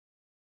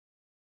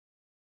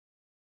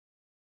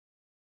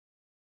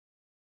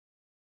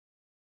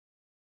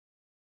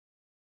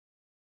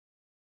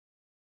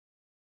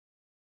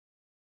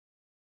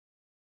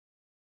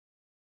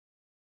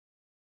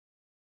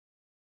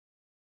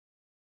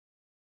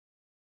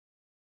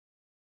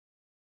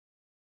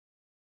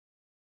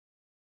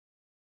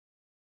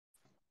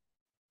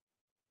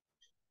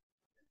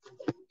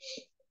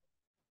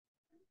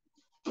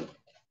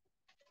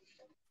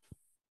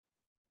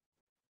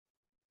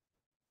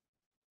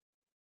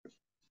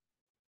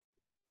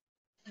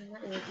Là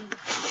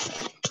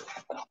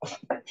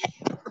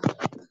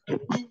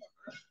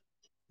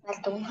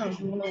Tuấn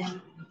Hành này,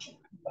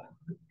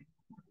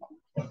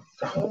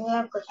 phải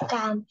cực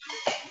cam,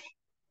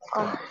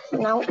 còn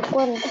nấu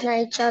quên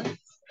này cho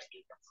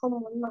không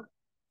muốn mặc,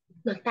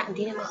 mặc tạm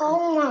thế mà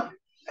không mặc.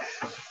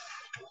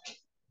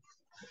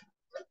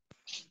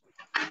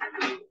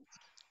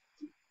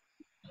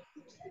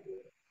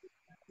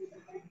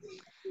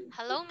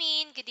 Hello,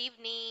 Min. Good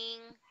evening.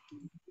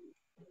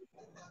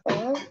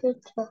 Đó,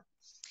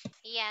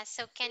 Yeah,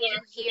 so can you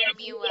hear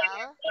me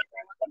well?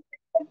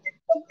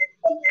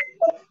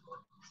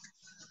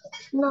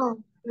 no,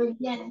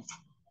 yes,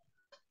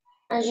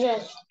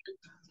 yes,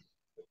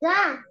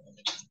 yeah,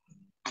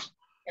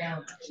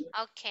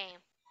 Okay.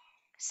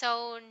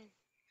 So,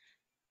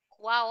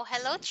 wow.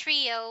 Hello,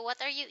 trio.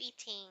 What are you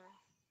eating?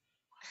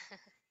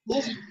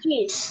 this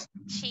cheese.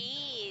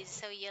 Cheese.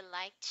 So you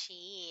like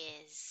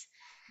cheese.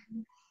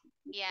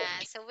 Yeah.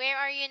 So where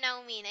are you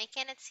now, Min? I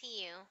cannot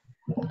see you.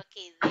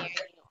 Okay, there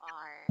you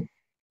are.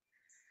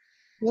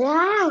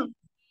 Yeah,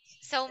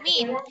 So,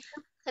 Min,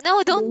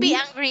 no, don't be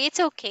angry. It's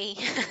okay.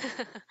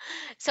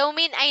 So,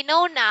 Min, I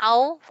know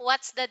now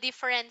what's the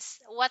difference.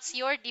 What's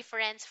your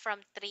difference from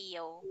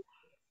trio?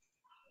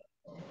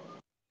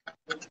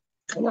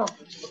 no,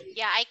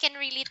 Yeah, I can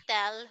really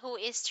tell who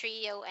is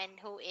trio and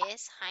who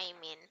is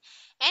hymen.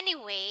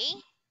 Anyway,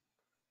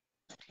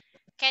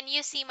 can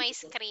you see my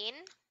screen?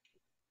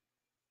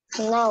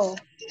 no,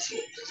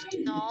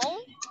 No?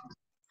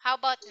 How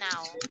about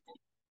now?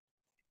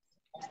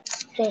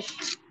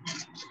 this,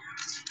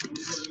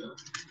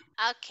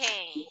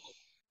 Okay.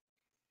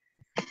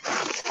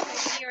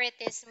 So here it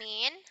is,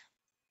 Min.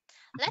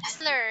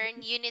 Let's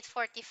learn Unit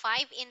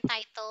 45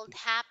 entitled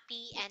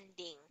Happy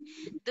Ending.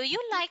 Do you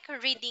like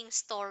reading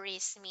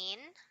stories, Min?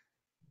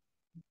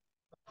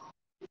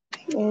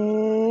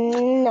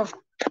 no,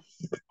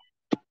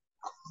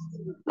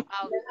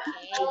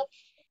 Okay.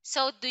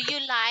 So do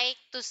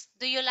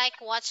you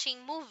like watching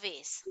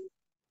movies?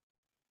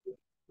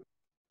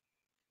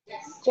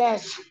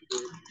 yes,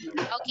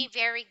 Okay,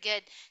 very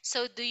good.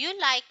 So do you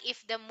like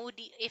if the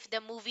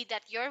movie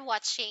that you're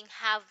watching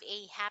have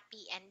a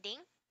happy ending?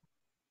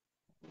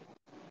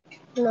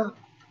 no,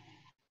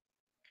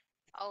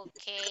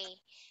 Okay.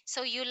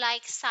 So you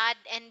like sad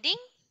ending?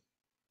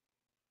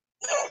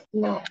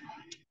 no,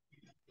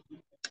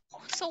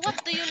 So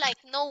what do you like?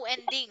 No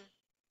ending.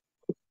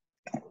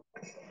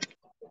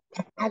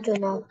 I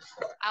don't know.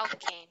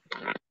 Okay.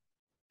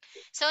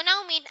 So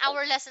now, Min,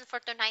 our lesson for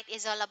tonight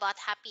is all about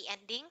happy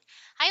ending.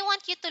 I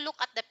want you to look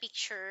at the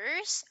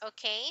pictures,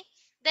 okay?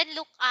 Then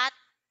look at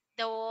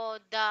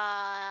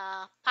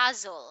the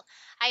puzzle.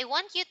 I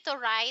want you to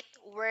write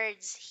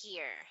words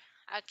here,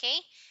 okay?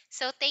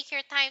 So take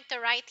your time to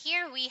write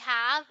here. We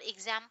have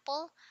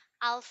example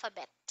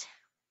alphabet.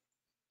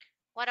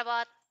 What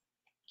about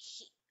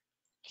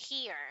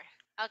here?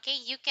 Okay,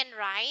 you can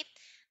write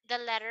the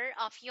letter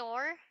of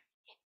your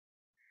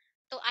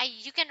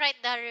you can write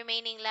the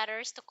remaining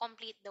letters to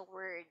complete the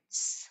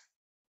words.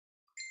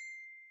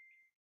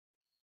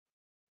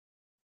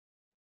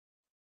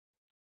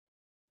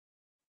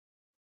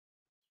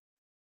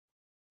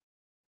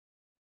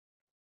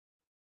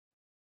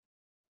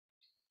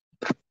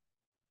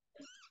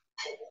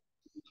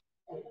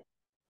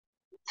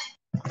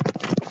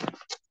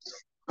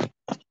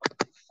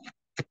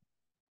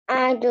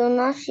 I do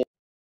not see.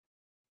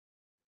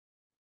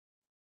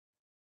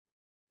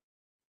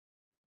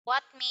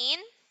 What mean?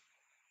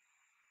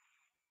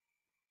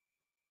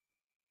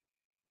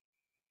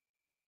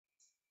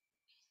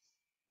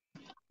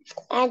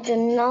 I do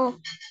not.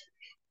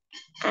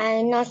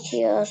 I not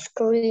see a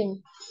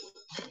screen.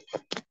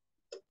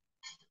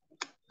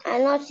 I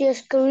not see a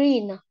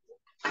screen.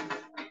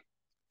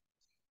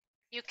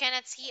 You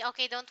cannot see?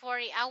 Okay, don't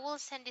worry. I will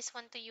send this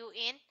one to you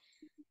in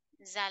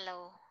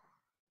Zalo.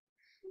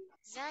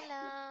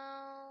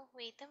 Zalo.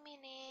 Wait a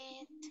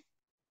minute.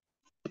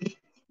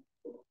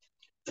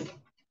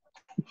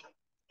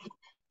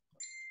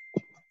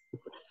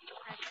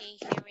 Okay,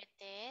 here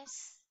it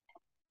is.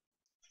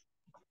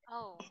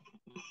 Oh,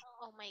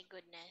 oh my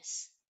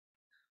goodness.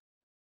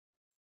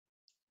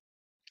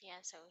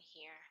 Yeah, so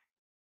here.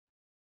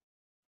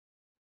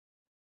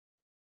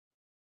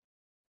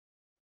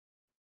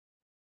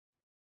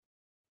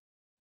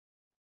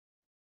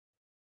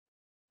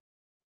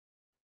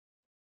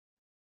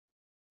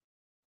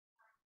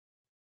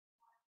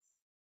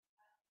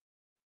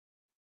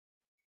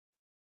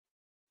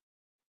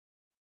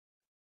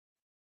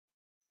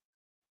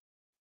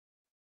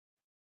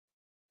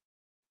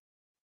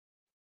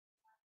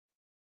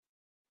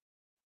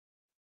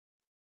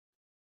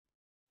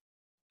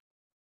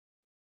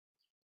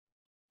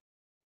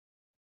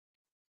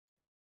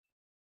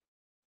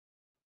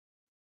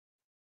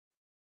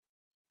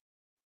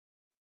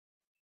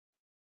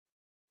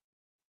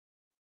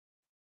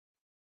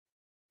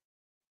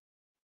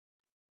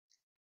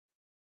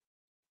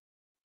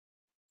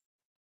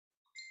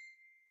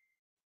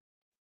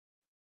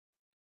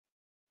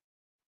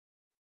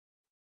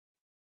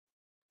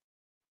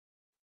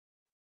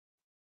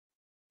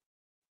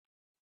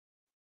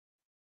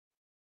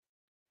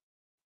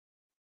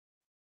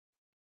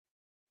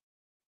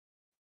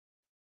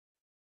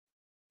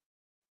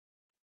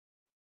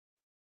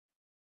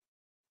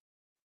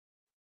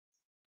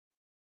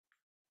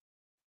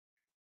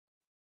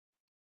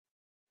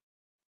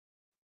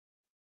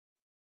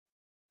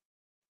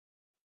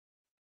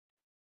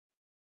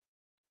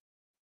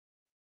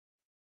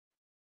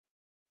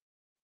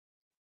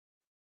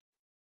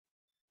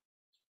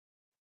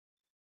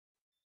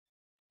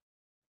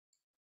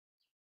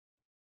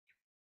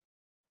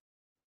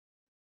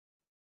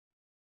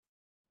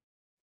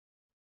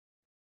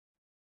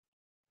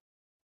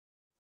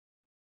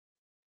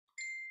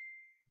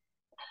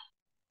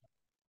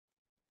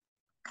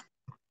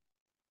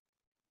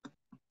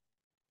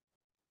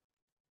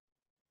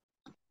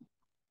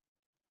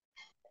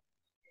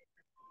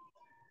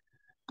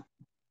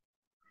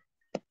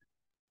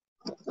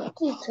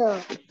 Teacher.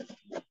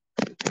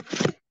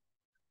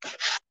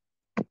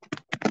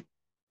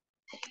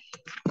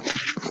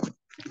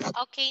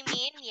 Okay,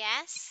 Min,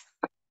 yes.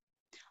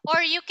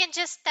 Or you can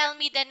just tell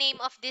me the name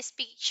of these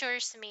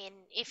pictures, Min.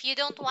 If you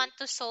don't want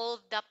to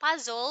solve the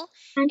puzzle,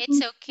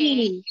 it's okay.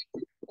 Anastasia.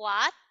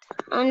 What?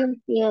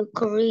 Anastasia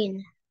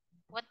Korean.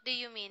 What do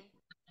you mean?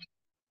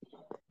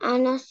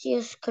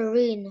 Anastasia's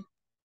Korean.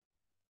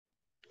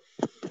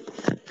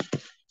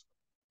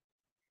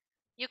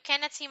 You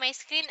cannot see my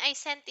screen. I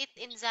sent it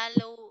in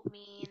Zalo,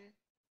 Min.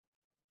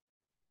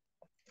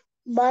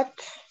 But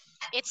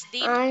It's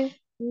dim. I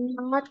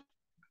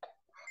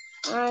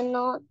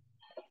not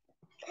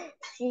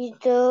see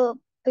the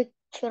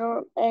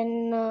picture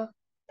in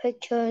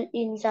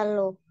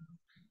Zalo.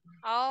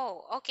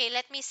 Oh, okay.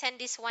 Let me send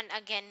this one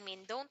again,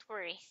 Min. Don't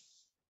worry.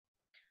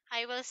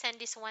 I will send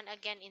this one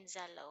again in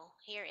Zalo.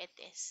 Here it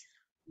is.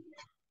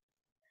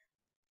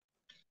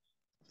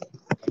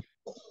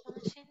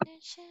 Watching the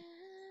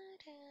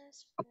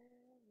shadows burn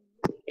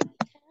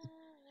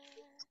tower.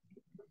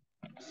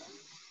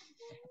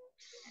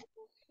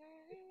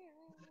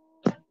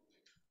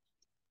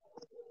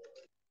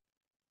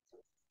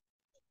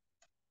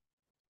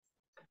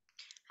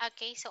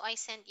 Okay, so I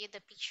sent you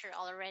the picture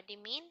already,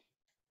 Min.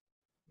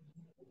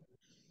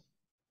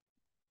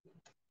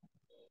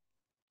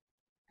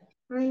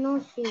 I know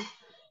see.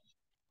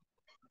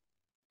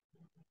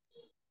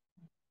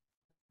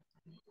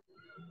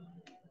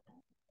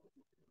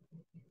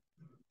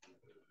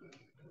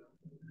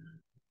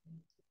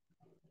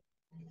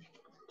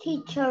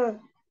 Teacher.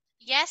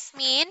 Yes,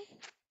 Min.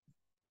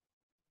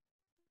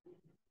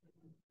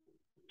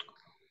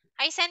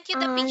 I sent you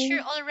the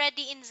picture I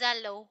already in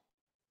Zalo.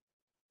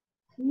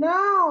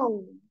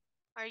 no.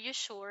 Are you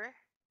sure?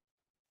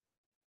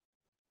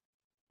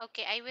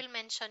 Okay, I will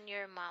mention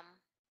your mom.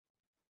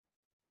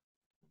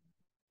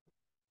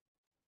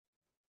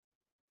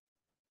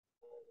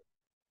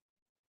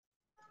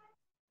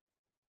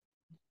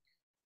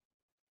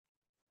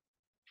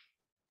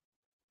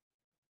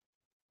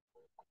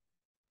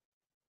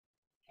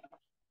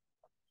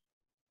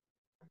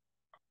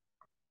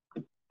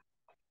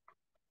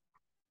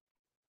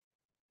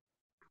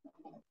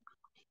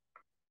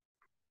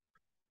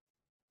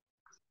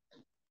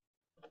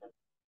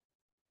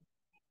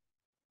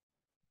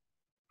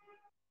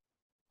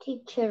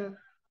 Teacher.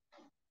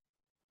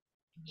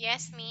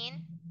 Yes,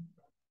 Min.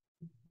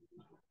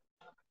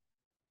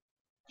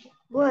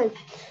 Wait.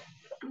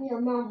 Me a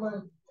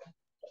mama.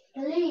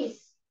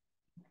 Please.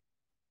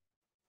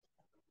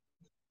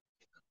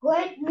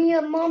 Wait me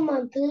a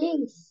moment,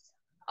 please.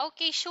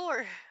 Okay,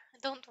 sure.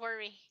 Don't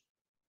worry.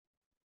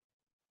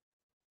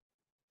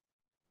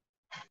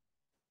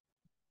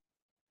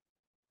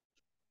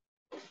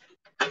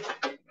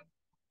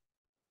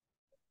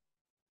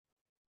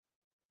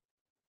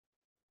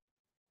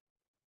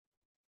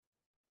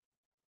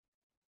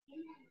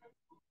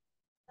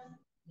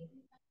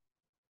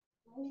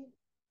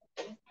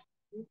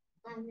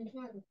 Làm thế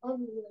nào để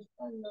con người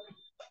con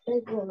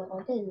Lego nó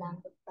có thể làm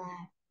được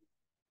bài.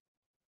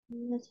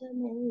 Nhưng mà sao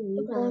mẹ nghĩ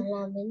con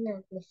làm thế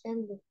nào để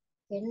xem được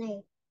cái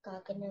này, cả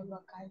cái này và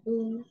cái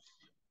đuôi.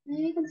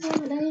 Đấy, con xem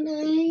ở đây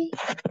này.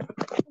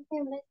 Con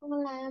xem ở đây con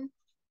làm.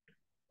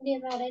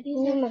 Điền vào đây đi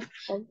xem. Nhưng mà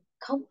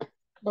không.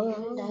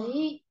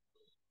 Đấy.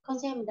 Con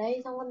xem ở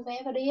đây xong con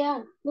vẽ vào đi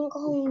à. Nhưng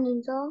con không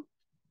nhìn rõ.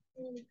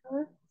 Nhìn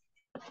thôi.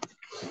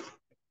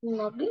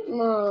 Nó bị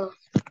mờ.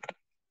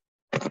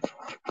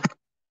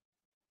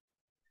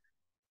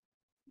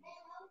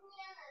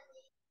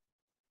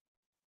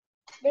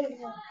 Đây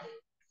rồi.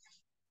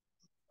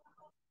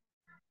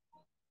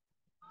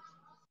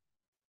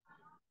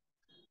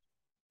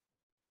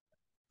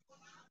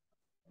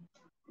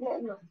 Mẹ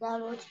mở ra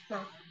luôn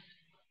nào.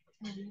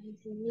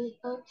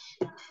 Thôi,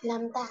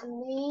 làm tạm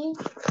đi.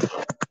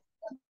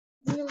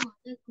 Nhưng mà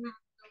đây nào.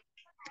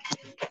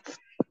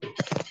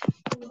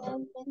 Em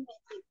bên mẹ.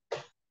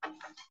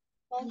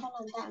 Đây con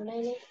làm tạm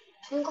đây đi.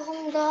 Nhưng con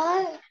không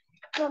tới.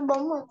 Con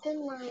bấm ở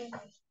trên này.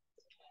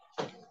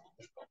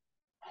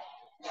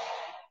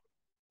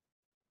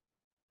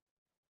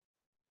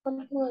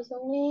 Con ngồi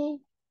xuống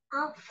đi.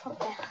 Không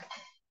phải.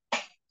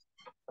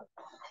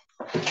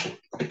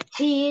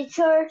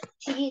 Teacher,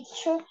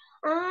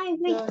 I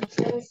will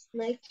just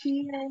make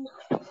you.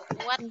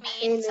 What,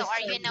 Min? So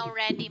are you now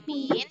ready,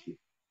 Min?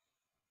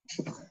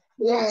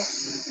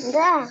 Yes.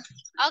 Yeah.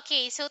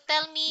 Okay, so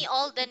tell me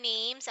all the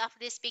names of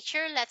this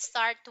picture. Let's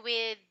start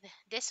with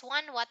this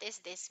one. What is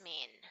this,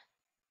 Min?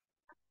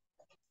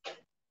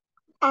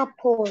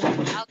 Apple.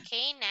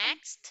 Okay,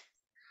 next.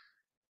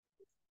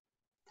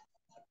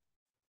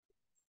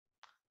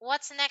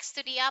 What's next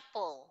to the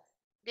apple?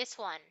 This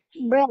one.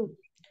 Bread.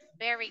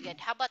 Very good.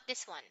 How about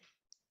this one?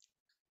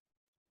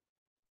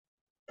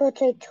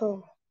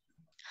 Potato.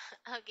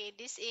 Okay,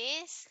 this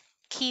is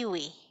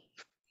kiwi.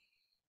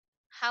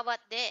 How about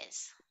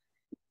this?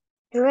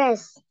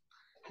 Dress.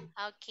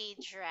 Okay,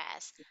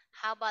 dress.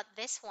 How about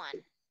this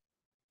one?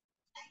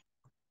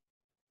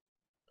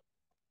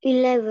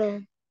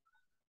 11.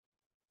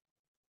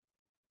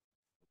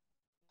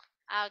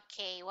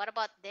 Okay, what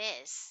about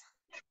this?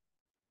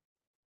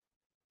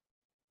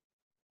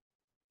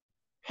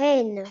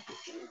 Hen.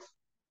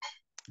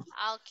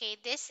 Okay,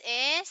 this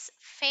is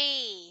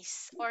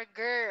face or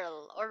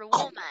girl or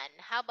woman.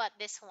 How about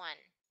this one?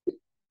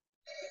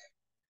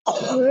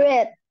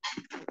 Grape.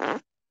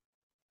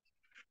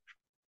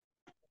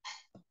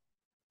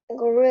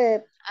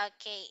 Grape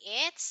Okay,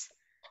 it's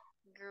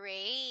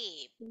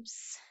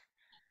grapes.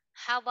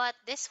 How about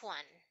this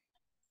one?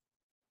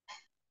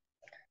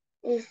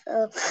 is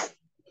a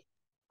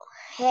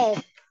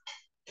head.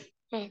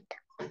 Head.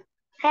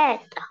 Head.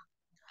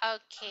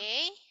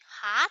 Okay,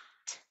 hat.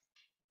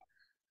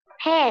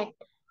 Head.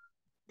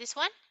 This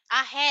one?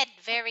 A head.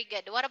 Very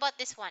good. What about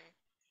this one?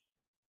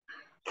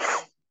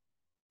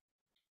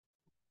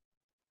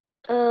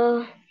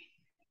 Uh,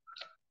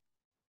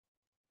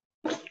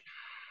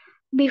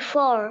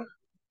 before.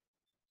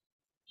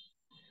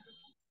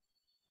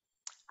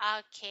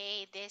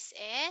 Okay, this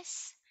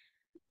is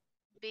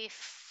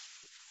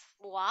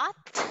what?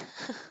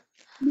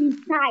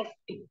 Beside.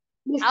 Okay.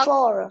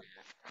 Before.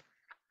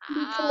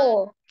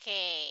 Before.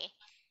 Okay.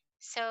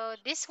 So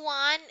this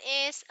one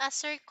is a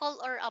circle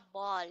or a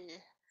ball.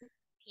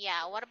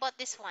 Yeah, what about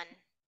this one?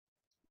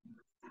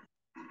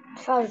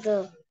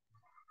 Trouser.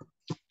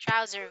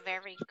 Trouser,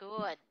 very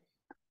good.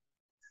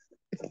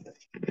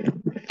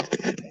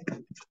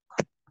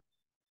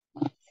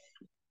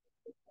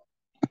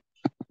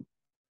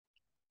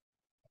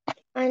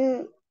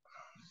 Anh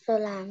giờ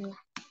làm nè.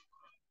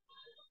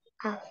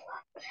 À,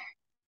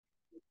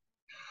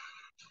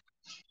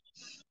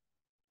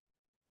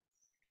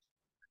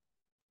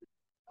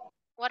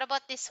 What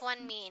about this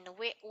one mean?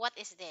 What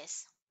is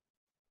this?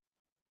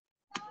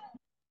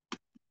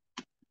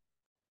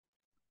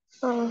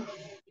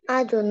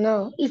 I don't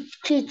know. It's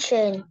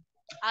kitchen.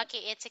 Okay,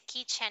 it's a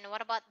kitchen.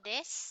 What about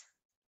this?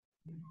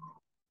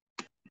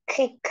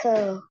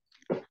 Kicker.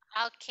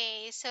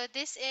 Okay, so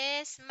this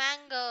is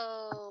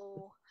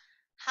mango.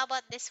 How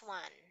about this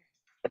one?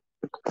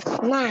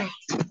 Knife.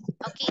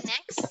 Okay,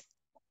 next.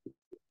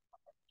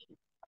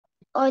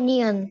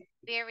 Onion.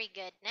 Very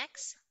good.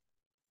 Next.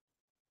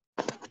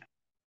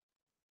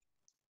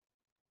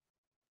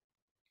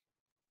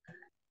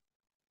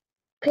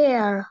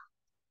 Pear.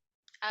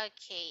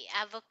 Okay,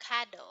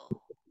 avocado.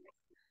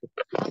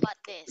 How about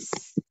this?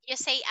 You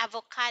say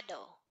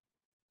avocado.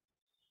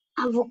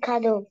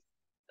 Avocado.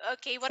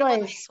 Okay, what about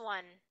First. this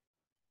one?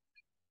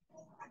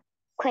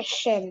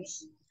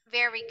 Questions.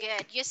 Very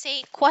good. You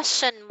say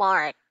question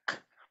mark.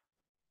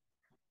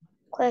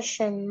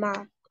 Question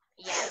mark.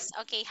 Yes.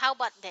 Okay, how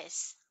about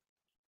this?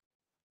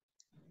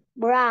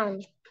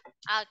 Brown.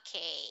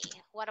 Okay,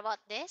 what about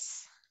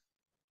this?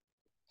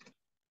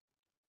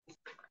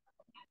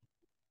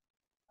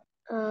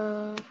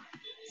 Uh,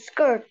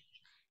 skirt.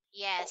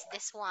 Yes,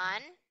 this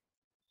one.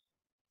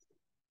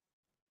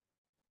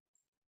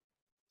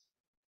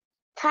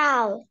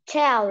 Towel.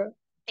 Towel.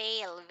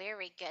 Tail.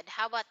 Very good.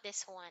 How about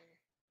this one?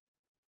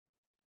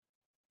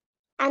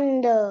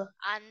 Under.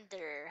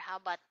 Under. How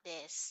about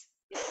this?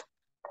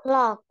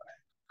 Clock.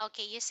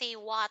 Okay, you say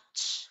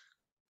watch.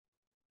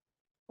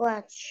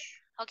 Watch.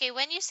 Okay,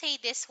 when you say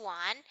this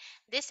one,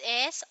 this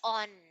is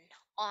on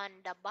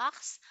the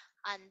box,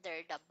 under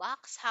the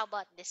box. How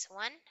about this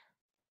one?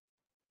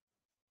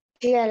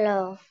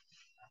 Yellow.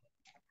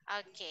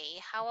 Okay,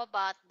 how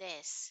about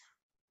this?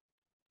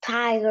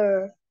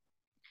 Tiger.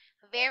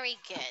 Very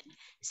good.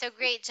 So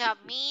great job,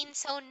 Mean.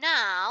 So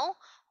now,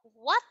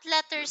 what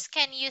letters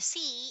can you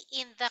see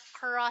in the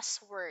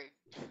crossword?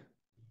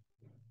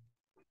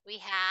 We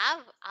have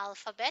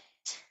alphabet.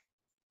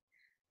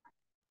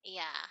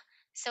 Yeah.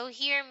 So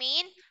here,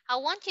 Mean, I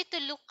want you to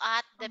look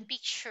at the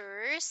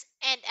pictures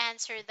and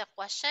answer the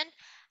question.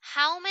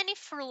 How many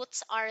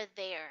fruits are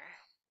there?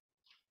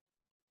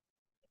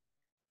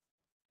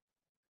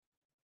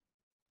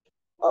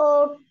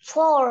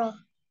 Four.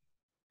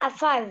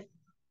 Five.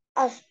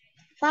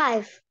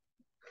 Five.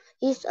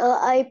 Is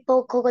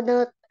apple,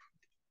 coconut,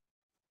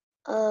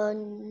 uh,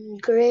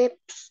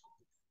 grapes,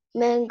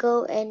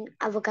 mango, and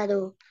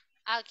avocado.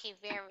 Okay,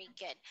 very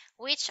good.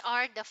 Which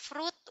are the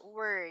fruit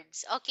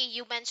words? Okay,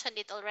 you mentioned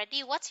it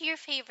already. What's your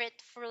favorite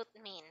fruit,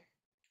 Mean?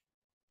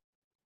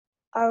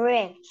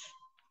 Orange.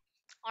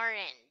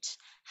 Orange.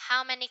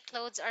 How many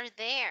clothes are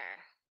there?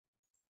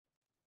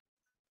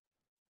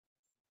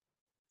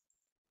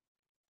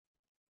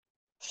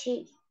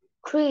 Three.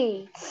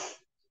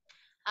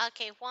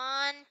 Okay,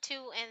 one,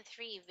 two, and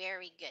three.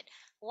 Very good.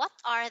 What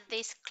are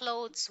these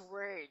clothes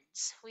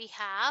words? We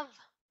have,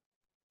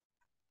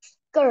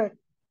 Skirt.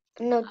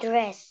 No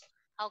dress.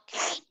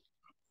 okay,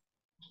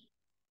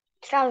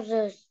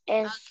 Trousers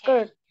and okay,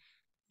 skirt.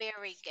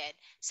 very good.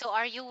 So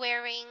are you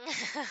wearing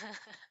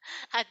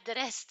a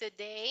dress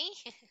today?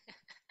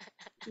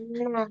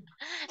 No.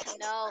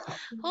 No.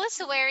 Who's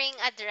wearing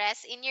a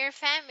dress in your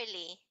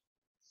family?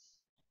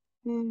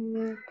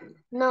 Mm,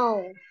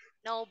 no.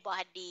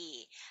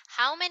 Nobody.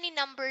 How many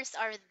numbers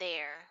are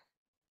there?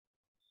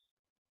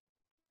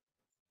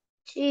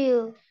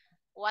 Two.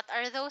 What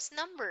are those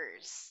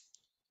numbers?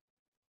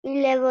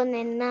 11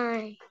 and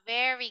 9.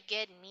 Very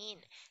good, Mean.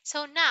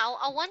 So now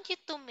I want you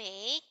to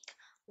make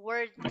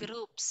word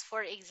groups.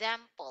 For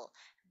example,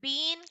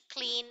 Bean,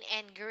 clean,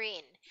 and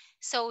green.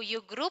 So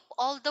you group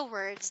all the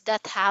words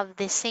that have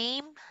the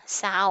same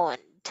sound.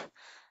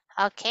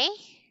 Okay?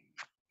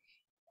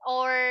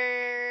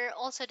 Or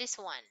also this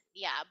one.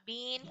 Yeah,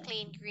 bean,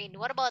 clean, green.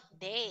 What about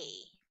day?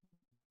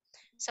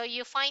 So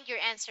you find your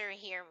answer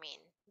here, Min.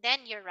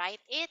 Then you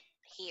write it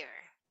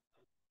here.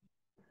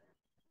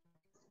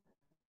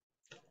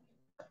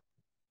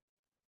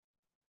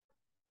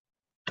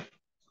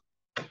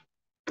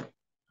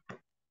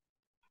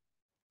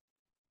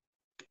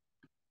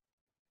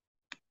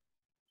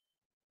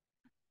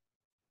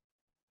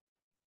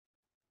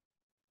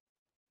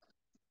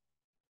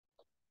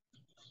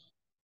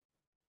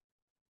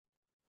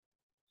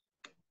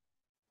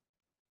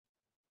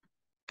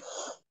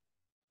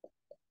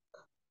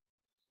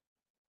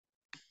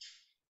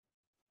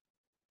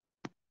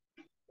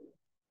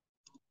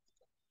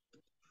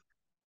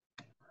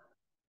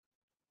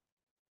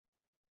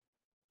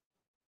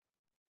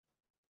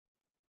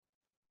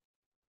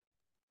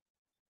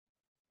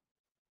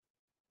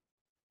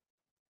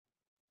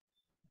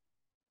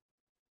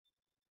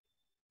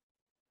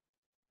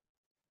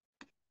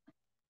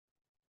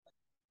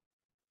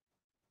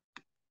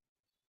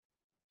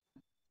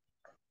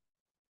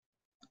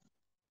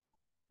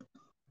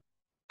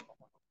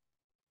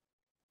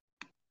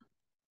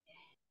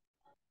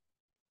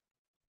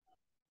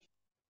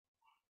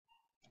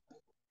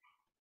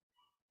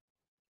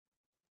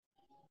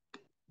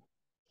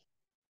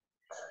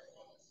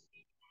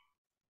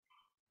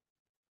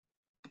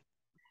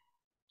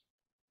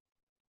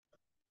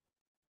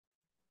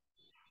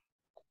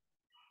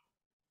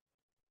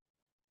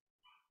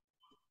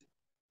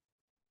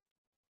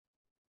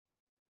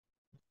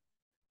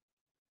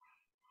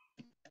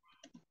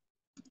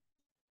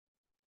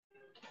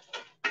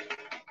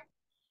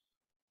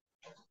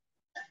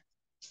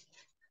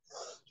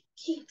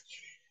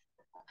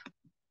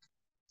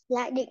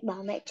 Lại định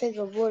bảo mẹ chơi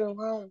cờ vua đúng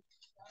không?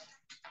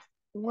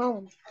 Đúng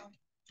không?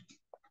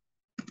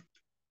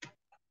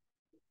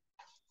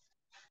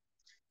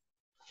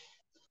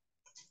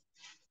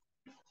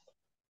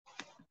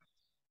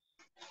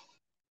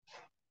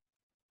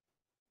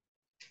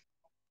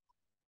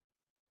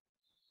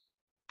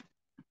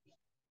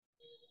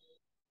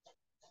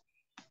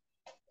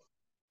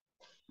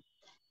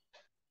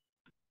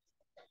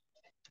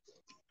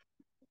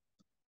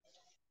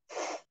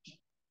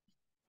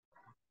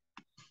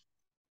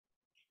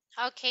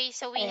 Okay,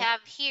 so we Ê,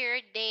 have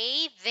here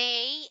they,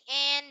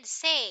 and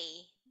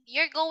say.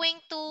 You're going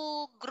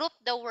to group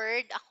the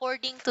word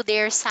according to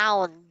their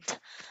sound.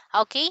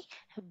 Okay?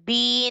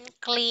 Bean,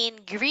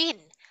 clean, green.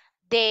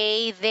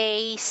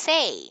 They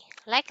say.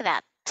 Like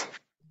that.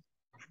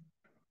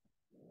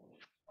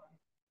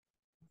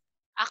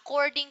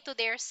 According to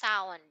their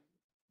sound.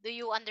 Do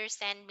you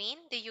understand, Min?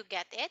 Do you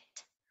get it?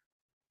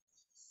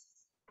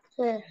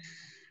 yes.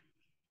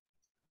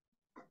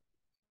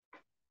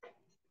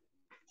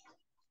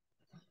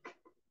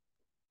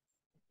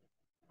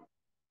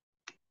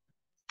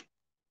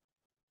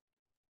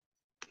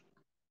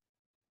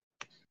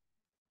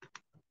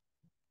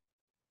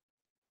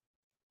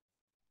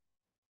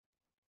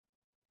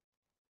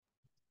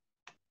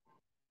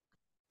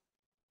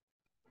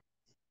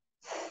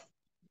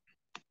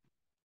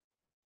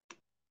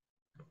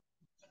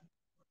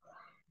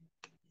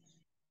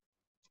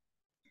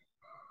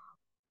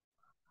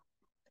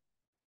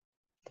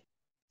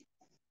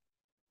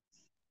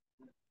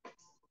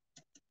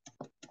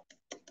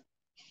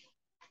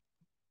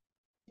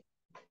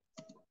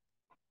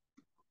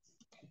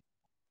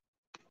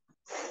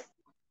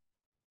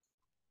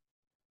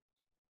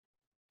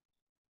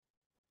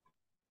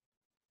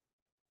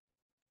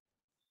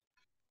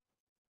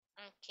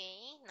 Okay,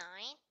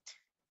 nine.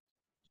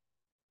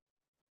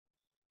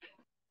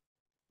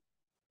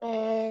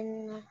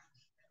 And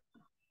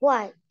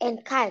what?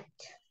 And kite.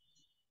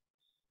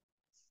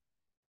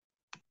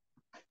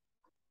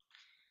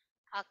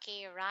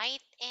 Okay, right.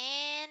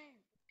 And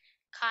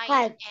kite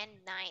Kite. and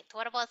night.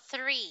 What about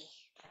three?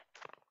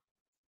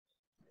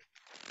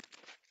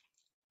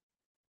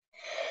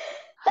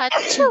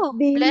 Achoo!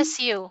 B, Bless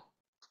you.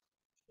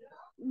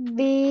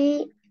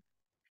 B,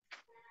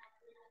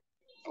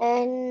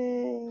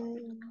 and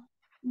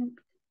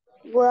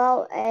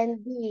well,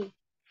 and B.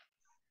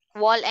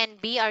 Wall and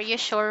B. Are you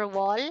sure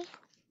wall?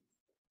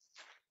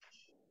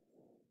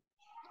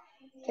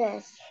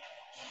 Yes.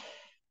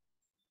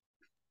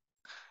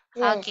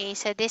 Yes. Okay,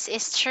 so this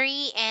is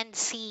tree and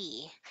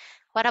C.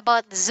 What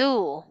about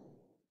zoo?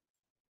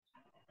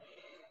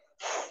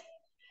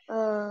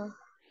 Uh,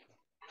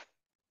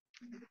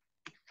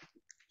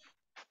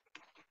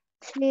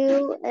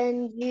 Q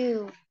and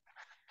U.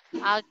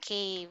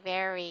 Okay,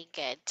 very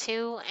good.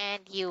 Two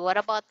and you. What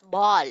about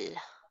ball?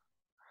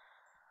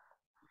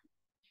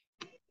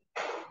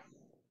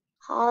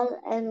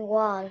 Hall and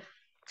wall.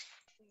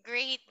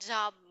 Great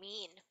job,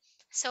 Mean.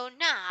 So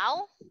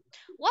now,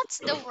 what's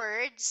the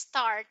word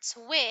starts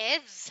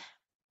with,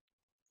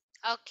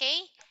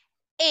 okay,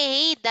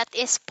 a that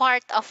is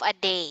part of a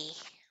day?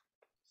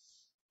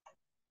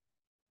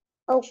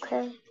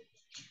 Okay.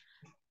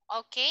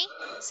 Okay,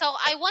 so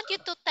I want you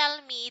to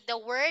tell me the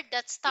word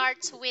that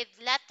starts with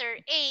letter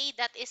A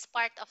that is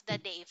part of the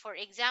day. For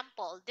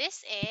example,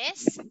 this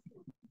is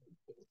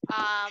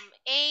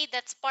A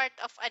that's part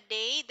of a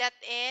day that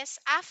is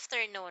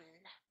afternoon.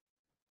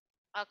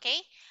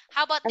 Okay,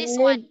 how about I this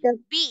one? need the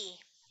B,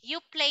 you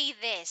play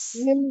this.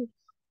 need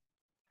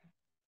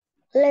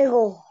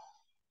Lego.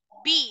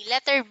 B,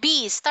 letter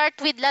B, start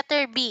with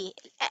letter B.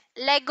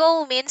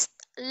 Lego means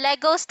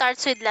Lego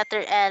starts with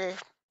letter L,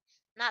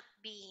 not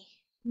B.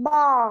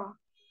 Ball.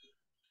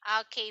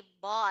 Okay,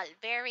 ball.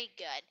 Very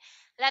good.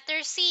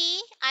 Letter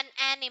C, an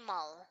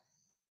animal.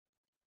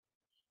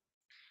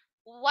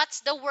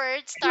 What's the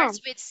word Cat.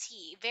 starts with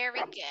C?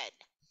 Very good.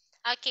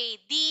 Okay,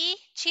 D,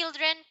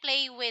 children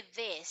play with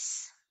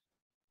this.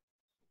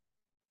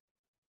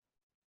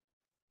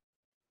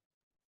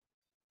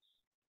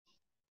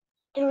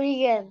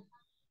 Dragon.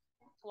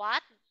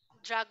 What?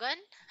 Dragon?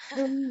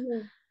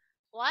 Dragon.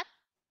 What?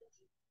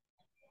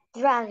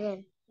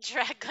 Dragon.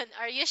 Dragon.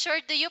 Are you sure?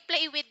 Do you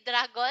play with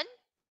dragon?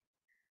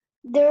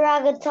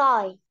 Dragon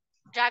toy.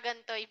 Dragon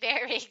toy.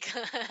 Very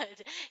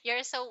good.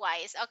 You're so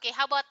wise. Okay,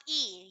 how about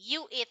E?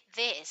 You eat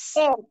this.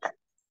 Egg.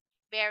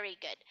 Very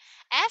good.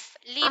 F,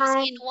 lives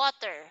in And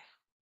water.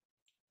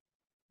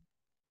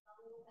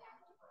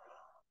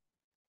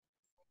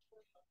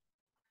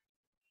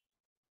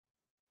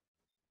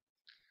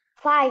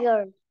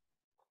 fire.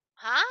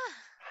 Huh?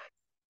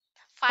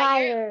 Fire?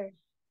 Fire.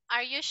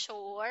 Are you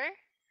sure?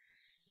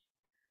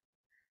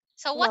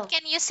 So what No.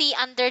 can you see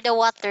under the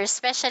water,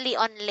 especially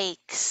on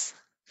lakes?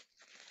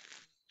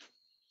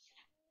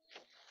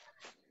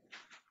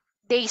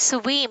 They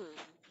swim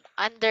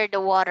under the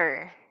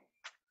water.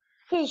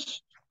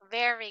 Fish.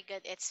 Very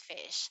good, it's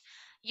fish.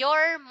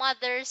 Your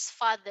mother's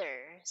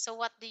father. So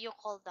what do you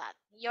call that?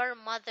 Your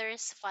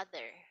mother's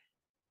father.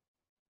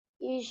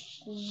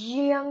 Is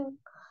young.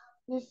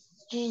 Is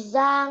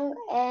Zhang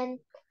and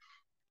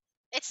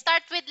It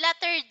starts with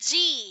letter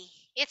G.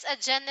 It's a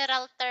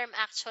general term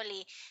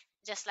actually.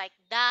 Just like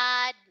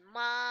dad,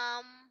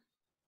 mom.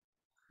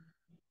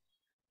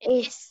 It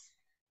is is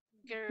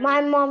girl.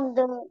 my mom.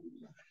 The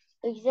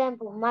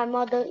example. My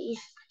mother is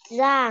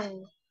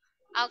Zhang.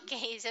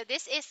 Okay, so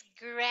this is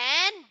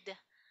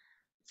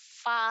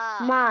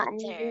Ma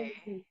grandfather.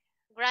 and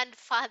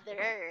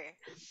Grandfather.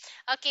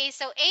 Okay,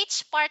 so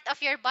H, part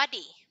of your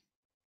body.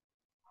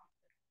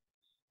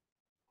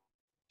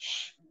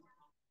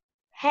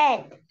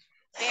 head.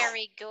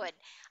 Very good.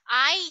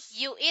 I,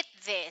 you eat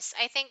this.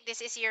 I think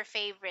this is your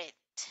favorite.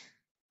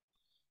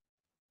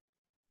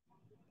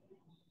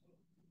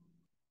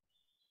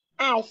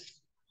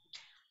 Ice.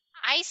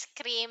 Ice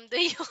cream.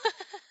 Do you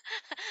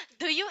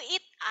do you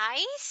eat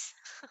ice?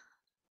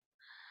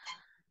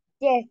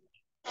 Yes.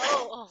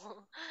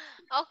 Oh.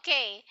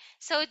 Okay.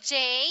 So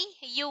J,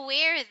 you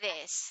wear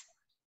this.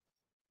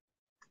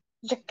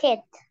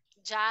 Jacket.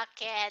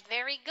 Jacket.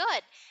 Very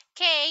good.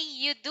 K,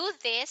 you do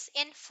this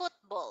in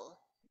football.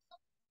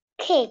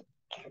 Cake.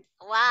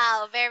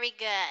 Wow, very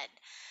good.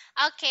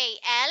 Okay,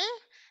 L,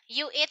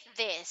 you eat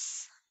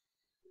this.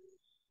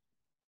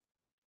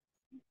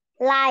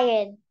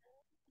 Lion.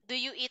 Do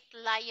you eat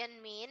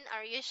lion mean?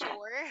 Are you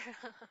sure?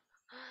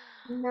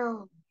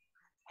 No.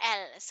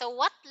 L. So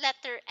what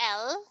letter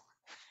L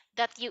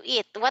that you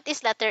eat? What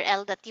is letter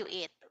L that you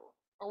eat?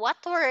 What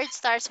word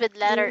starts with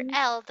letter Mm,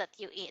 L that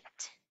you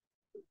eat?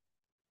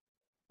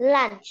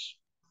 lunch.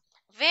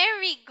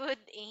 Very good,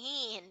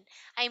 in.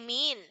 I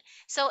mean,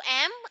 so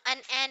M,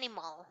 an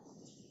animal.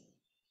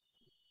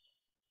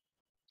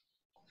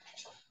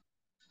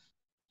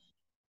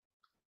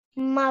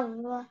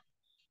 Mother.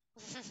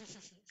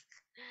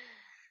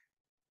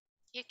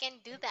 You can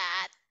do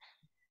that.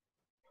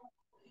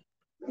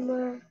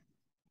 Ma,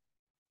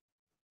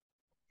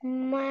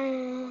 ma,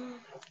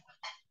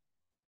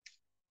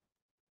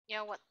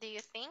 Yeah, what do you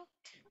think?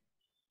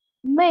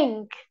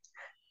 mink.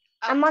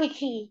 A Okay,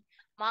 monkey.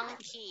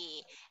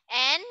 monkey.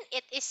 And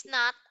it is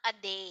not a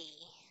day.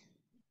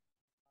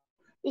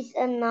 It's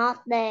a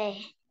not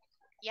day.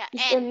 Yeah,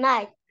 It's a and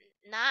night.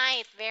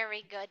 night.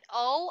 Very good.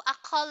 O, a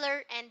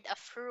color and a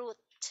fruit.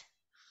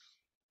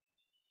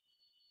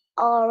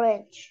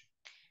 Orange.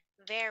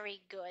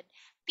 Very good.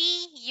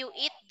 P, you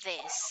eat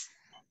this.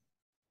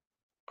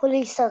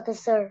 Police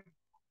officer.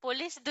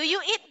 Police, do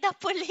you eat the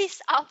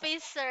police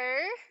officer?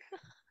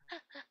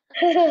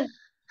 plum.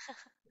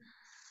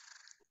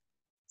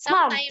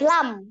 Sometimes,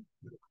 Plum.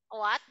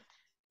 what?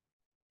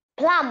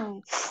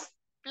 Plum.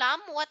 Plum?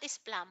 What is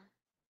plum?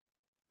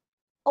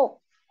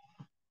 Oh,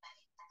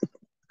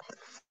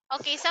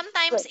 Okay,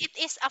 sometimes good. it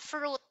is a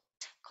fruit,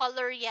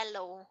 color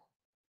yellow.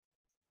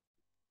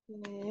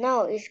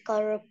 No, it's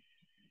color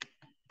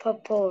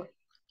purple.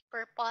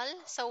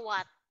 Purple, so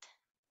what?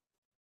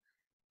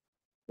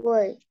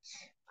 Wait.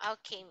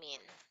 Okay, Min.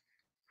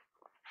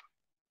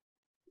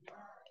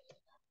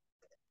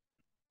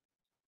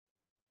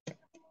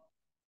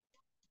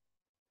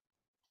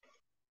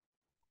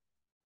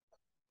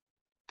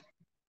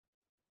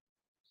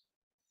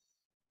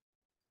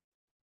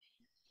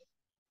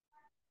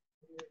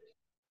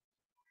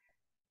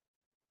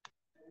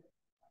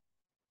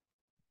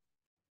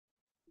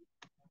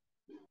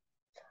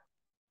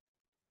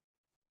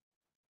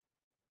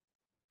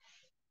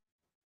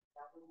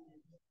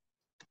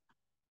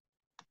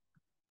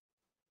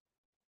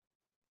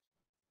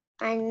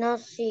 I not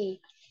see.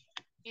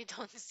 You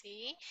don't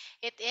see?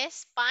 It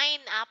is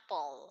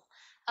pineapple.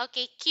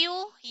 Okay,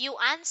 Q, you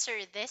answer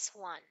this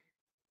one.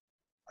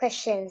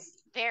 Questions.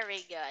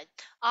 Very good.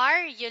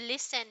 R, you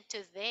listen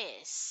to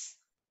this.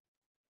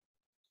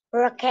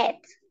 Rocket.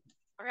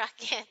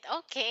 Rocket.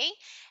 Okay.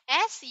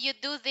 S, you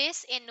do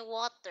this in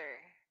water.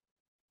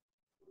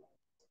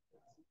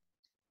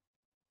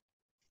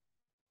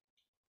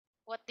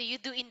 What do you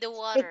do in the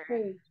water?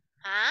 Sticky.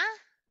 Huh?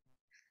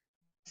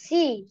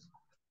 C.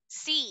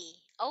 C.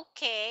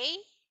 Okay.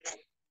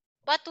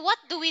 But what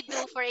do we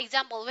do? For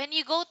example, when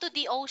you go to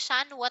the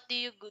ocean, what do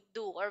you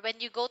do? Or when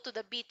you go to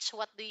the beach,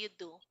 what do you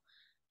do?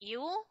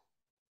 You?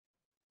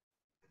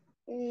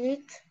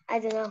 Eat. I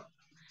don't know.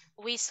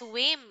 We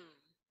swim.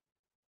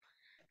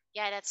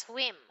 Yeah, that's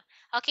swim.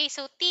 Okay,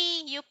 so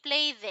T, you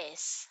play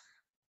this.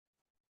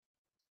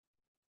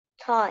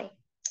 Toy.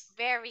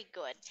 Very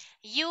good.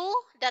 U,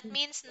 that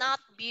means not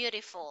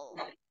beautiful.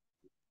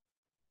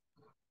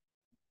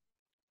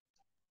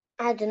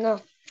 I don't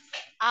know.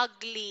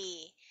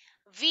 Ugly.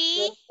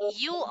 V,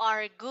 you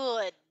are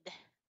good.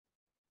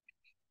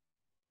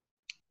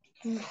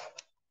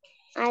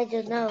 I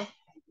don't know.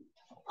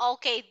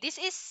 Okay, this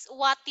is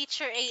what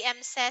teacher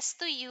AM says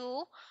to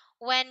you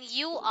when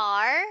you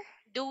are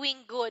doing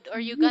good or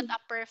you got V. a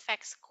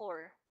perfect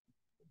score.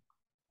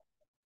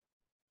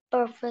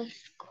 Perfect.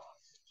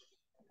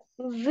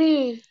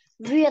 V.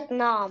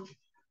 Vietnam.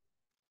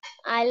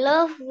 I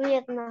love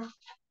Vietnam.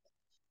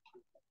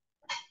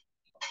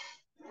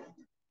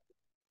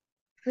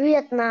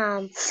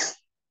 Vietnam.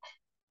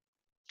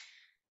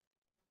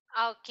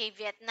 Okay,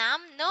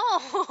 Vietnam.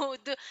 No.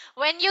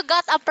 When you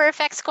got a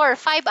perfect score,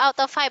 5 out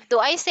of 5, do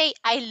I say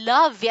I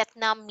love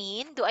Vietnam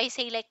mean? Do I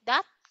say like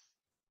that?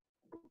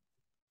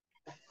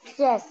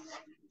 Yes.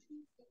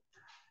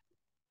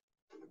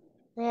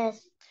 Yes.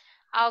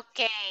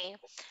 Okay.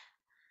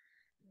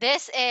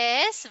 This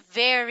is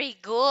very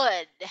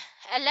good.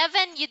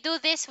 11, you do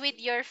this with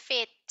your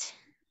feet.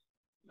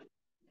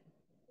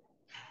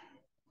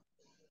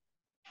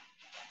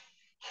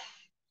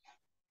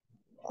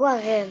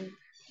 Wagon.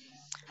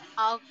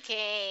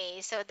 Okay,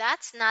 so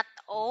that's not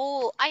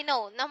oh, I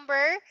know.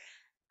 Number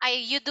I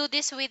you do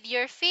this with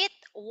your feet,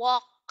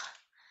 walk.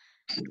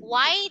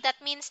 Why? That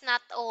means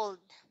not old.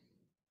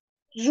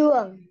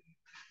 Yuan.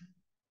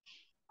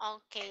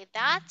 Okay,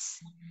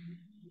 that's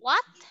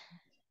what?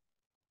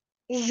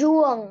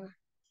 Yuan.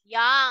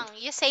 Young.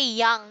 You say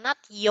young, not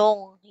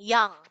young.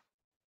 Young.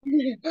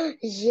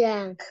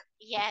 Yang.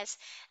 Yes.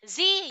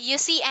 Z, you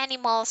see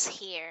animals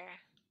here.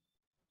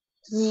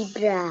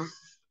 Zebra.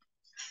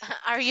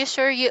 Are you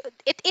sure you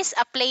it is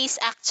a place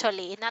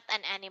actually, not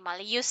an animal.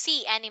 You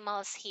see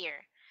animals here.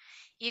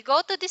 You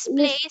go to this You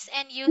place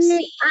and you see,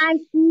 see I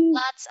see.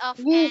 lots of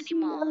You see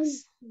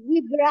animals.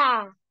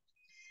 zebra.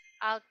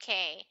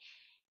 Okay.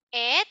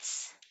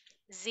 It's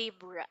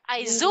zebra.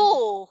 I Zebra.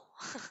 zoo.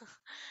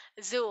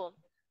 Zoo.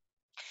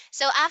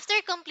 So after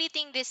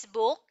completing this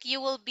book, you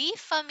will be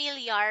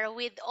familiar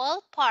with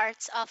all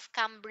parts of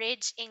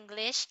Cambridge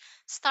English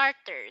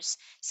starters.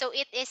 So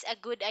it is a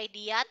good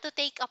idea to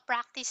take a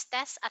practice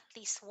test at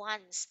least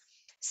once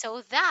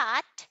so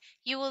that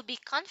you will be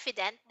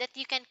confident that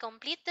you can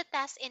complete the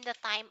test in the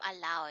time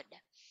allowed.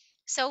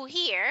 So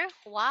here,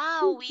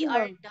 wow, we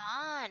are Teacher.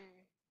 done.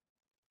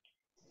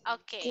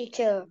 Okay.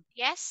 Teacher.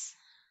 Yes?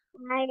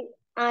 I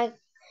I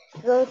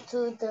go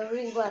to the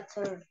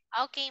rainwater.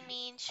 Okay,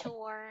 mean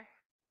sure.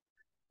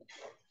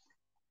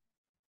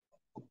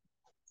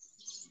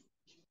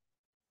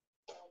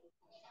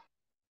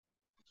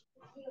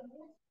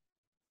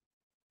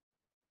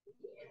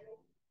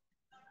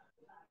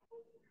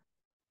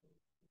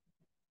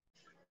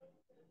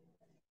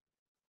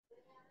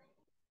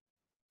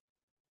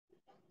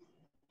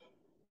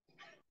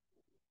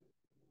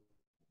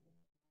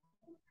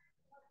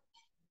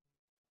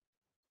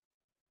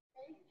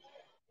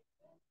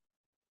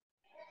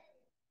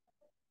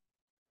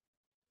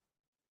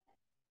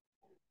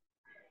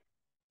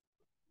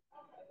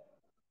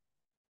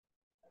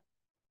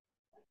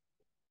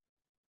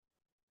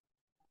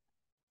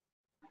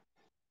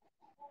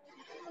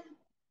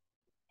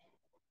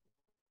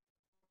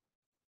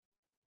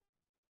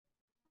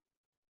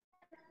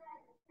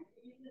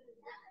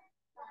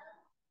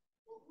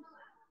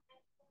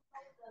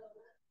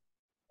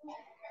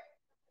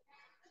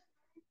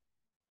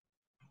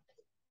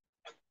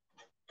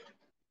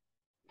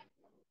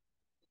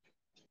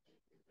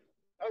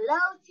 Hello,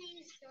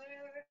 teacher.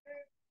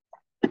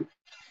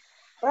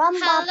 From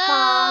Papa.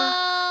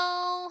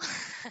 Hello.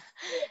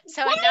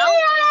 So now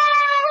we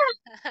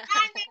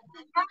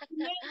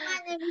My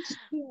name is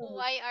Stu.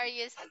 why are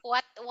you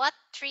what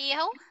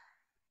trio?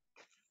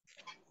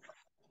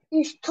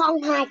 It's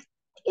Tom Hải.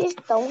 It's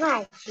Tống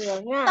Hải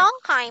Chiều nha.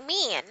 Tonghai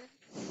mean.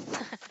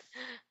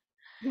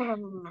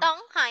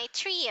 Tonghai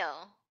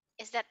trio.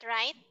 Is that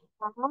right?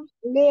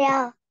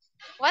 Leo.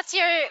 What's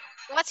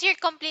your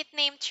complete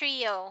name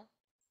trio?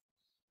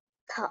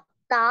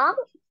 Tóm.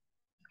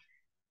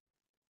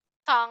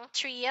 Tong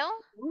trio?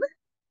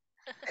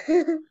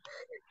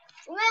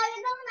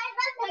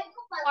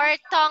 Or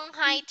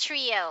Tonghai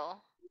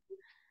Trio?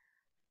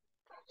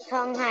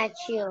 Shanghai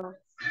Chill.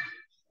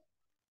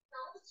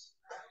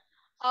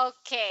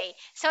 Okay.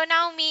 So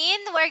now,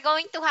 Min, we're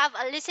going to have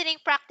a listening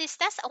practice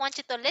test. I want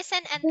you to listen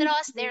and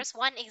trust. There's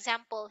one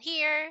example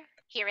here.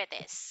 Here it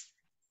is.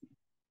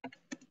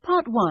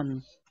 Part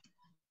 1.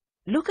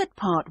 Look at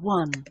Part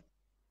 1.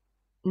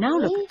 Now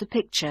look at the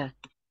picture.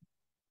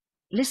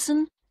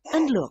 Listen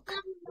and look.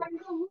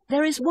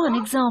 There is one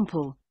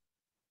example.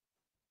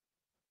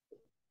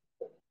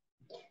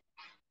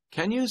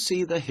 Can you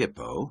see the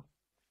hippo?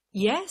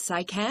 Yes,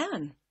 I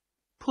can.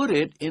 Put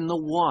it in the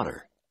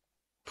water.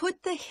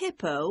 Put the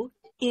hippo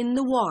in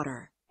the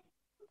water.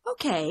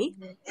 Okay.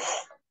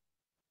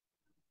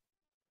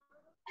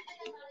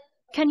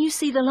 Can you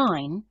see the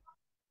line?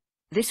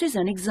 This is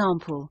an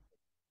example.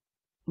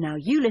 Now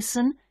you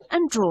listen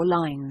and draw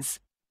lines.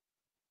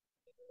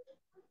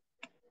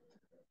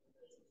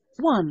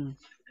 1.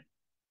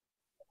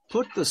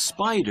 Put the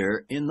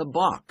spider in the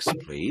box,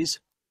 please.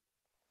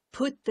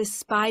 Put the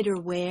spider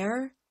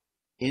where?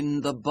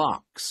 In the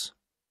box.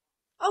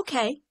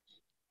 Okay.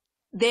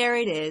 There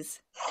it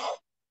is.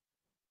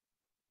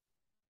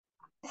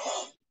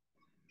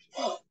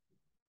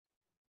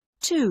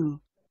 2.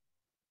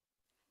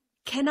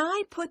 Can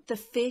I put the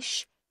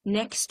fish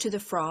next to the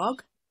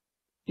frog?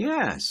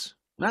 Yes,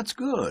 that's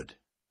good.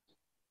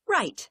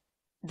 Right.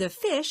 The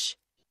fish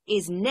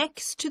is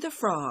next to the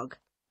frog.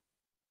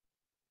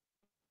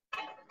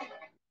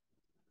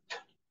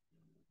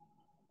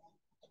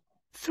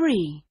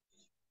 3.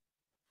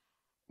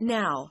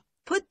 Now,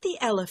 put the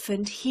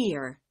elephant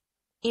here,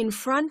 in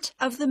front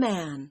of the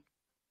man.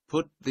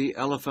 Put the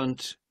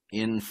elephant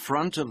in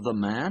front of the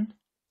man?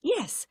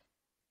 Yes.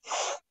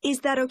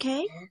 Is that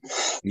okay?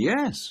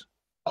 Yes.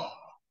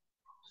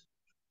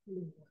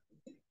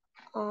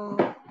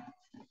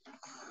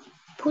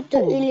 Put the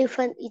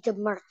elephant in the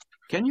mud.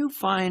 Can you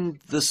find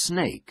the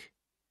snake?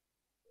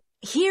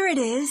 Here it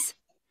is.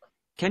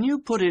 Can you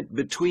put it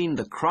between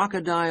the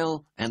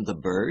crocodile and the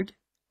bird?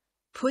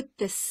 Put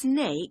the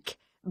snake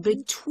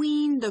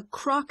between the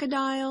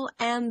crocodile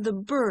and the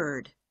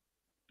bird.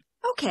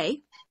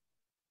 Okay.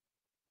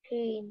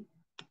 Green.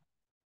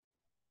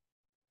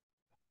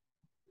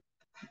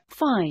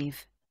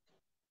 5.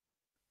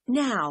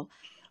 Now,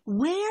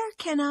 where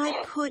can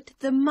I put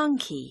the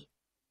monkey?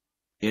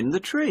 In the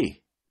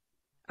tree.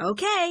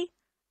 Okay.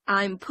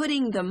 I'm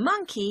putting the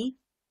monkey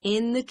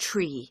in the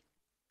tree.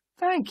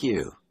 Thank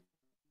you.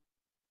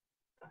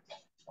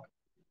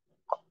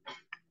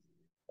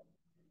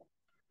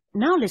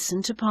 Now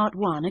listen to Part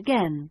 1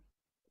 again.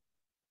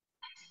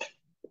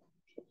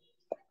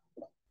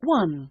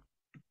 1.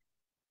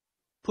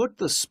 Put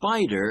the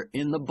spider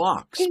in the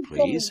box,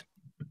 please.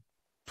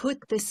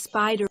 Put the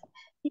spider...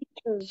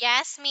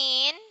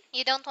 Yasmin,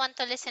 you don't want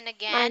to listen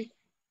again?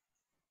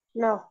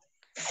 No.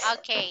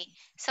 Okay,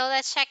 so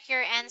let's check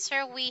your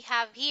answer. We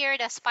have here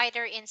the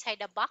spider inside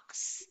the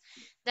box,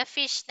 the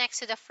fish next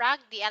to the frog,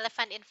 the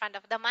elephant in front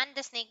of the man,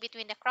 the snake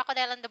between the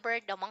crocodile and the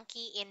bird, the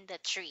monkey in the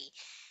tree.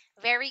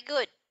 Very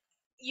good.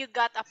 You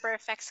got a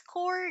perfect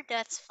score.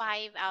 That's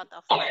 5 out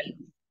of 5.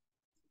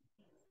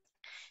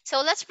 So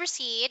let's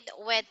proceed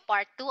with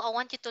part 2. I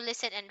want you to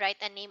listen and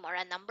write a name or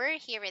a number.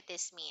 Here it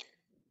is, Min.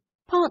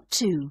 Part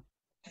 2.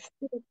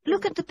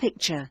 Look at the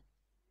picture.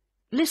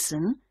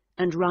 Listen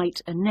and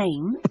write a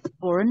name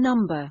or a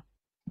number.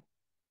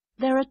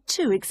 There are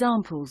 2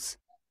 examples.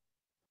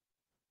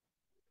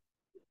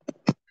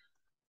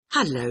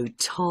 Hello,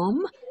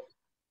 Tom.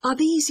 Are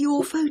these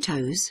your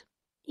photos?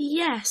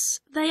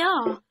 Yes, they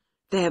are.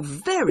 They're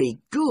very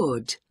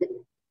good.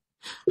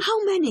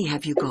 How many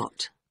have you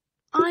got?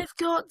 I've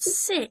got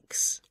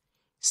 6.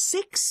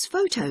 6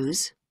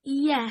 photos?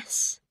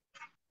 Yes.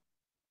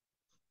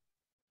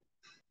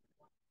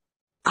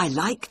 I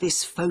like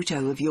this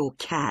photo of your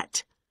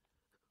cat.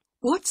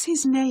 What's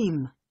his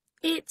name?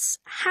 It's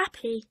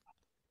Happy.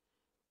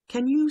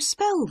 Can you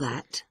spell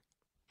that?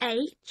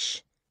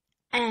 H-A-P-P-Y.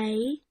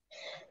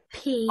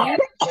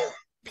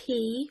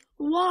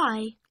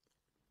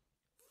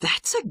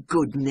 That's a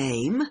good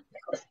name.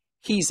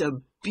 He's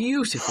a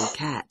beautiful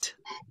cat.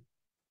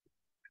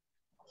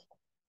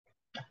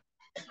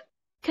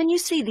 Can you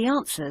see the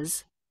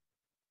answers?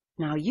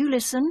 Now you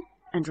listen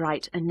and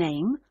write a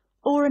name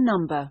or a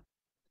number.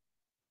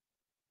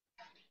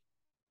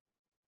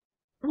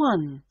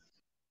 1.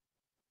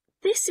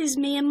 This is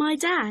me and my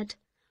dad.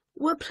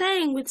 We're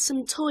playing with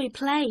some toy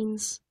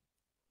planes.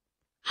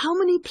 How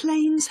many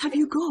planes have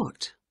you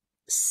got?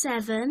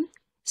 7.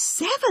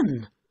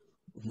 7?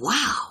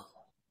 Wow!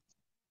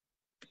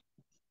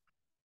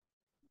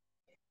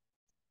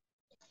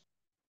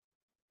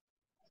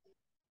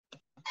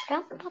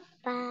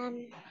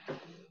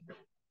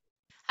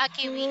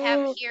 Okay, we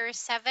have here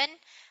 7.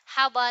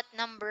 How about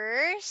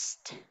numbers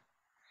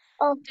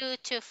 2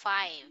 to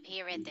 5?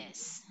 Here it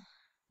is.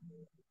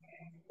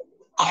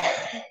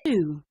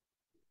 2.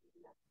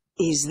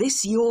 Is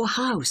this your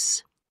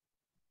house?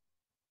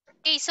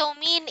 Okay, so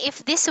Min,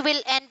 if this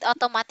will end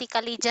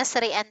automatically, just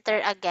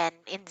re-enter again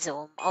in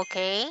Zoom,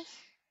 okay?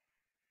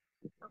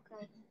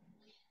 Okay.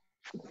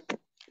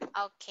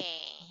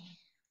 Okay.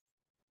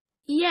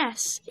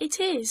 Yes, it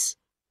is.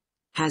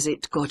 Has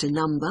it got a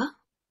number?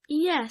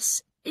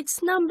 Yes,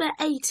 it's number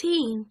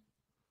 18.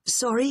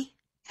 Sorry?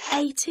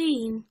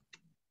 18.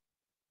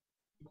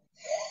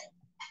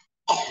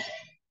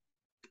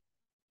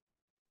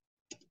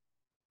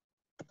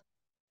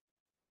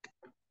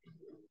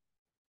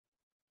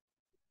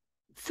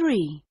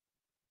 3.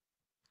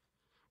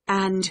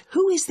 And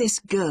who is this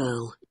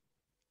girl?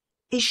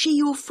 Is she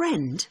your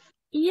friend?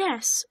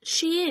 Yes,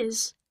 she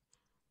is.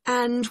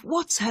 And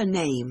what's her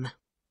name?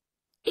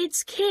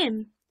 It's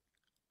Kim.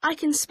 I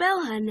can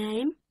spell her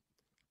name.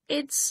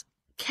 It's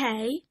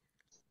Kim.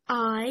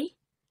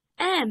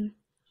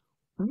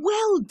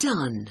 Well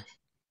done.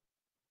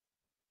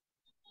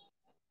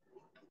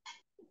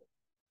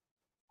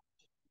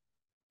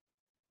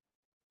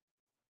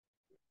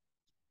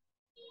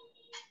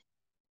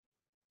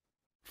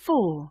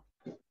 4.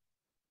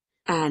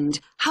 And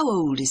how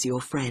old is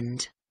your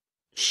friend?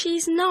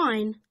 She's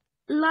 9,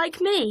 like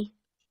me.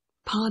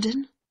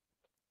 Pardon?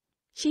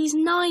 She's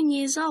 9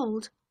 years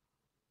old.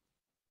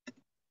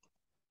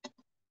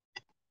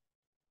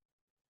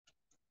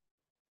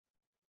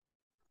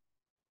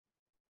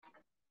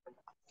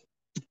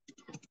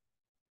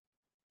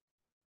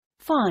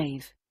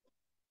 5.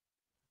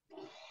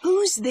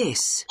 Who's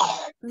this?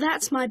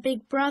 That's my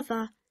big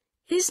brother.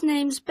 His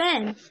name's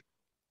Ben.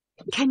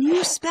 Can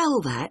you spell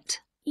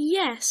that?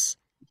 Yes,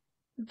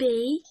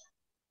 Ben.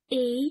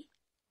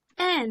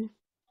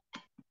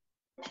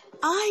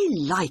 I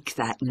like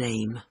that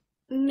name.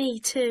 Me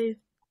too.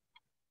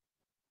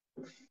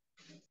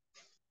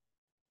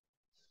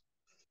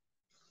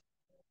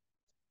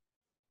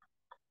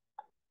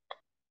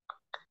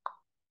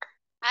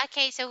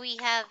 Okay, so we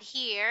have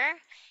here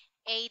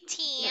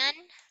 18,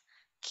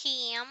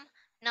 Kim,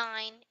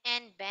 9,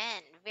 and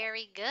Ben.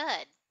 Very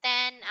good.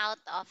 10 out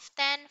of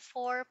 10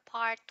 for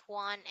part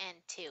 1 and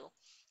 2.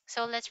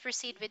 So let's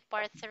proceed with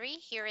part 3.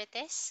 Here it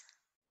is.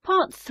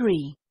 Part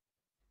 3.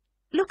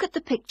 Look at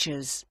the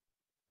pictures.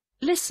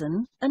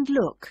 Listen and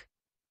look.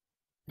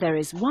 There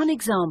is one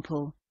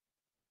example.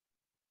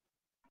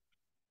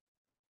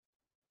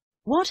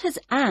 What has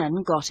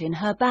Anne got in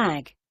her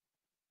bag?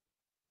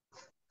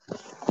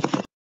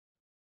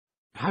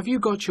 Have you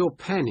got your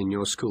pen in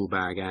your school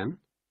bag, Anne?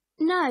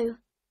 No,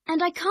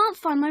 and I can't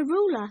find my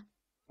ruler.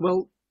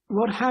 Well,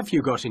 what have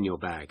you got in your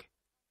bag?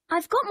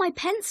 I've got my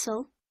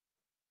pencil.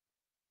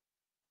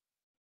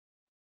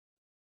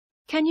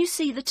 Can you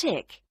see the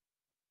tick?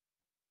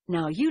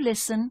 Now you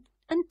listen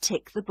and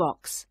tick the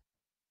box.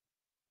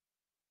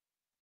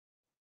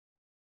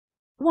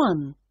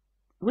 1.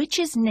 Which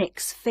is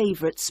Nick's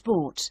favourite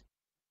sport?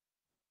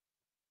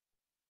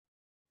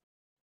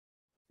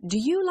 Do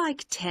you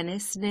like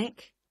tennis,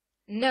 Nick?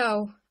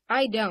 No,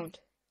 I don't.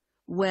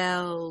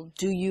 Well,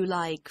 do you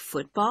like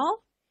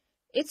football?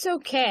 It's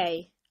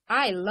okay.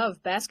 I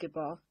love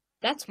basketball.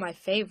 That's my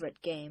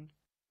favorite game.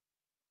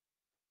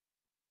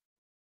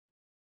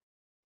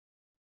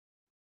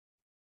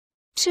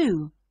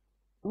 2.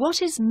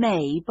 What is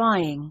May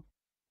buying?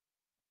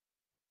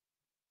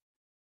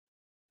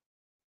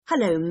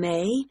 Hello,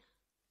 May.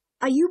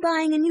 Are you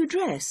buying a new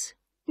dress?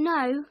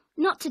 No,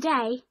 not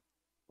today.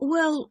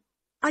 Well,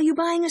 are you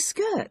buying a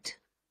skirt?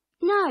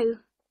 No,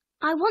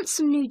 I want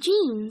some new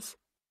jeans.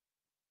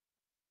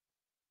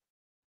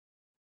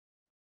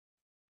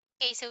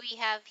 Okay, so we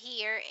have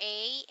here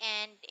A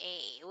and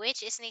A.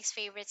 Which is Nick's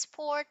favorite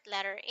sport?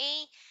 Letter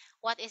A.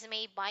 What is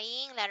May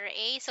buying? Letter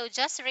A. So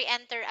just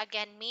re-enter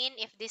again, mean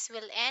if this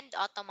will end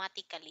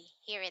automatically.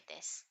 Here it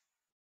is.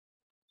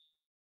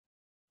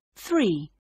 3.